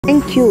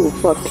Thank you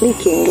for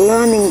clicking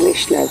Learn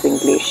English, Love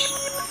English.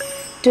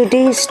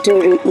 Today's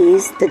story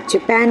is The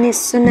Japanese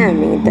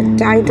Tsunami, the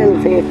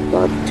Tidal Wave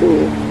Part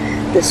 2,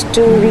 the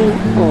story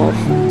of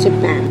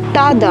Japan.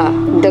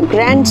 Tada, the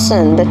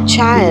grandson, the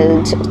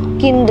child,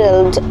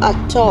 kindled a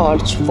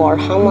torch for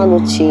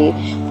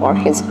Hamaguchi for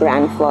his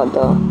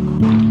grandfather.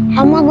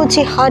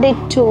 Hamaguchi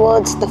hurried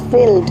towards the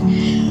field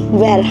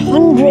where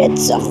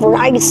hundreds of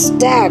rice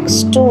stacks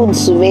stood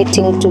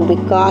waiting to be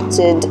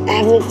carted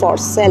away for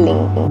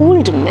selling. The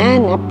old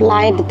man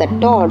applied the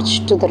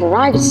torch to the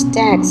rice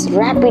stacks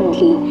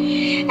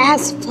rapidly,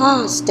 as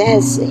fast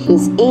as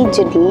his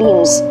aged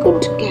limbs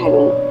could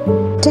carry.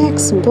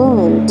 Stacks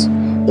burned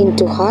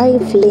into high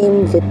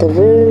flame with a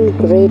very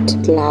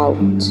great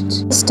cloud.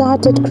 He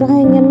started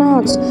crying and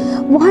asked,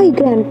 "Why,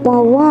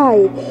 Grandpa,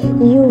 why?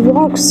 You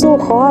work so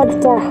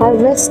hard for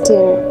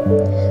harvesting."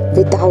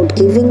 Without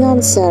giving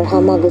answer,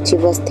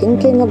 Hamaguchi was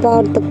thinking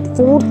about the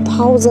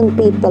 4,000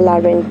 people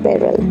are in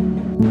peril.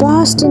 He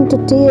burst into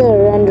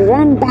tears and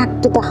ran back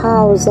to the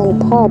house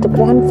and thought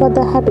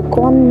grandfather had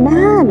gone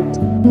mad.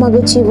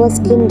 Hamaguchi was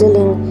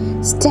kindling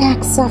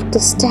stacks after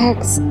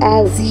stacks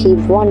as he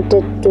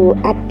wanted to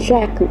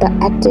attract the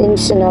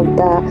attention of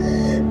the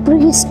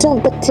priest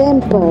of the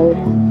temple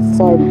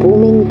for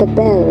booming the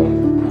bell.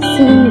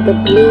 Seeing the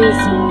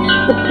blaze,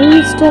 the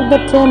priest of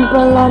the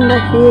temple on the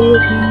hill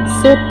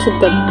set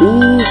the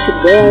big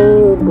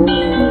bell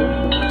booming.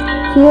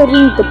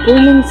 Hearing the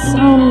booming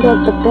sound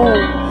of the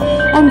bell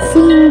and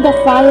seeing the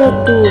fire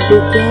too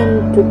began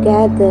to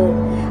gather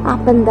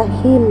up on the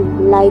hill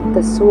like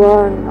the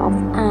swarm of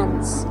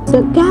ants.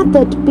 The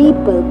gathered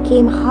people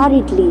came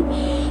hurriedly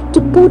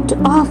to put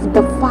off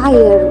the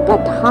fire,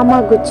 but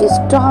Hamaguchi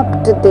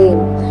stopped them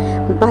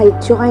by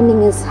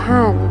joining his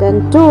hand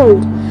and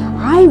told,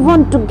 "I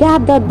want to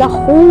gather the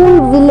whole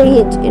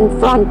village in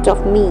front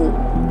of me.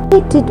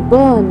 Let it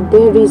burn,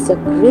 there is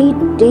a great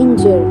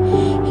danger,"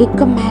 he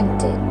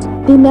commanded.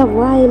 In a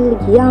while,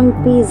 young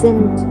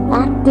peasants,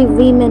 active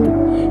women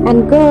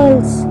and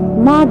girls,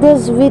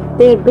 mothers with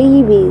their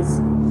babies,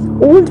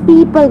 old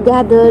people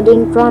gathered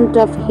in front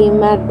of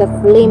him at the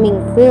flaming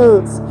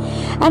fields,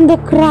 and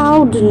the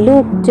crowd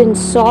looked in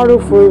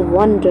sorrowful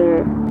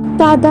wonder.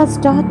 Tada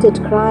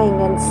started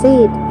crying and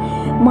said,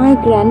 "My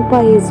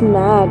grandpa is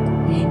mad.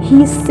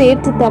 He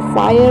set the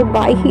fire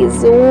by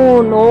his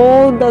own.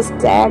 All the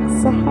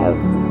stacks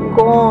have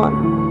gone."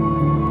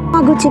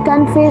 Hamaguchi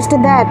confessed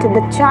that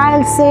the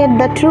child said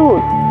the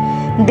truth.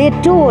 They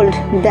told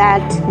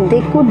that they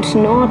could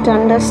not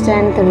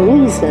understand the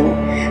reason,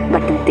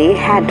 but they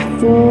had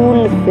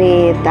full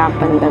faith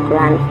upon the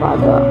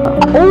grandfather.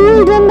 The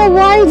old and the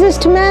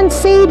wisest man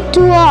said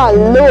to all,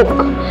 "Look,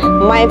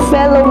 my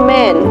fellow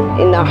men,"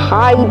 in a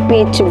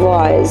high-pitched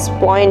voice,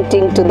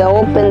 pointing to the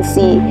open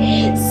sea,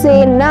 "say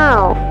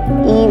now,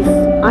 if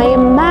I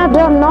am mad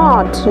or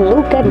not,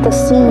 look at the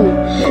sea,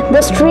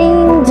 the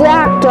strange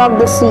act of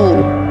the sea."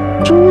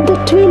 Through the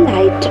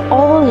twilight,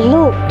 all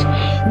looked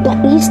the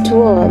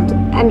eastward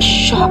and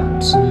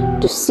shocked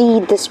to see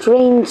the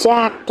strange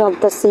act of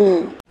the sea.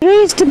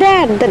 Reached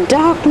that the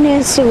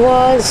darkness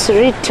was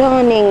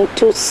returning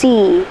to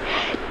sea,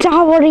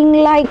 towering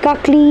like a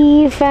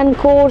cliff and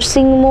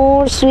coursing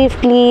more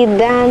swiftly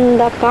than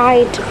the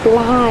kite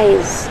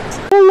flies.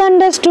 All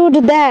understood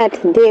that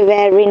they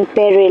were in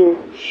peril,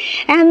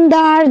 and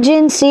the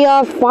urgency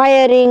of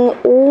firing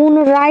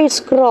own rice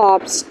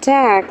crops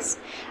stacks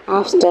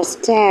after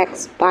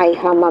stacks by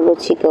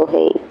Hamaguchi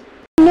gohei.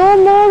 To know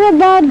more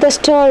about the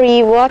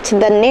story, watch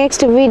the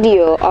next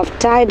video of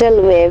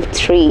Tidal Wave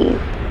 3.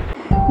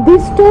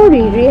 This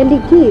story really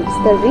gives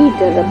the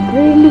reader a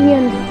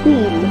brilliant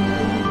feel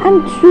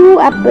and true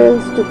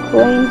appeals to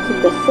quench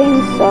the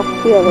sense of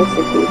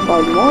curiosity.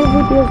 For more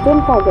videos,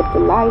 don't forget to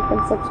like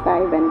and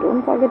subscribe, and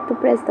don't forget to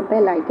press the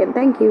bell icon.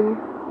 Thank you.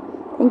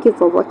 Thank you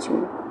for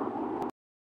watching.